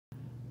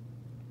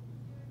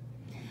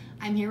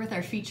I'm here with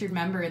our featured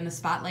member in the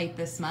spotlight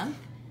this month.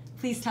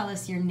 Please tell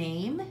us your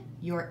name,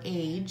 your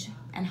age,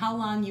 and how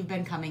long you've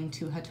been coming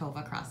to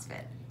Hatova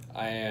CrossFit.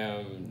 I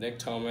am Nick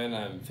Tomann.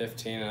 I'm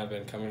 15 and I've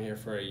been coming here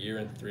for a year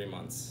and 3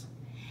 months.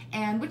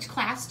 And which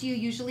class do you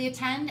usually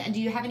attend? And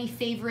do you have any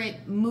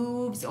favorite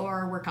moves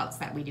or workouts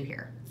that we do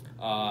here?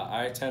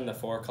 I attend the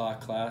 4 o'clock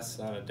class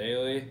on a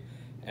daily,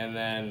 and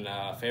then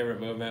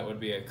favorite movement would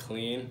be a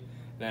clean, and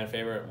then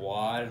favorite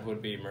WOD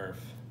would be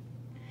Murph.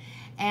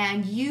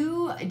 And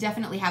you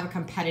definitely have a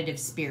competitive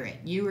spirit.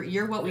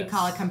 You're what we Yes.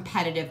 call a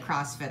competitive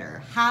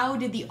CrossFitter. How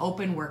did the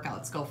open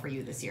workouts go for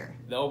you this year?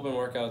 The open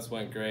workouts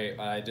went great.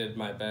 I did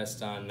my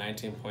best on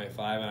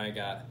 19.5 and I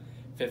got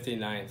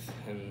 59th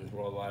in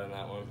worldwide on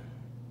that one.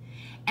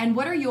 And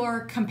what are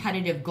your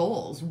competitive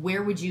goals?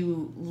 Where would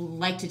you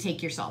like to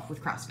take yourself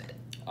with CrossFit?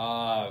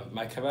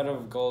 My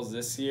competitive goals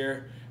this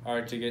year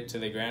are to get to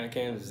the Granite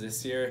Games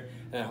this year,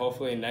 and then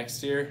hopefully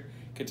next year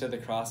get to the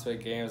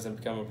CrossFit Games and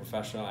become a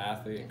professional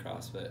athlete in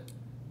CrossFit.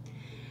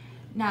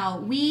 Now,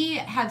 we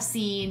have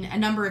seen a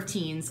number of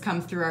teens come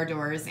through our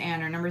doors,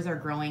 and our numbers are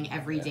growing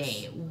every Yes.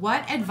 day.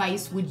 What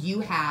advice would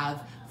you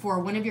have for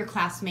one of your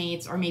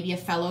classmates or maybe a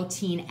fellow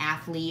teen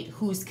athlete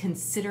who's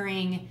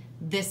considering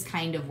this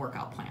kind of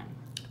workout plan?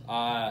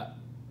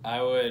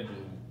 I would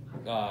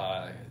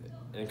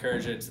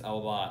encourage it a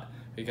lot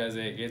because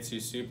it gets you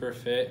super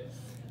fit.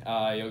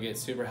 You'll get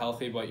super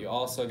healthy, but you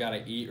also got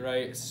to eat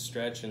right,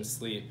 stretch, and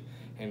sleep,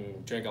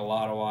 and drink a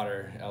lot of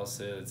water, else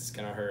it's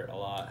going to hurt a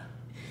lot.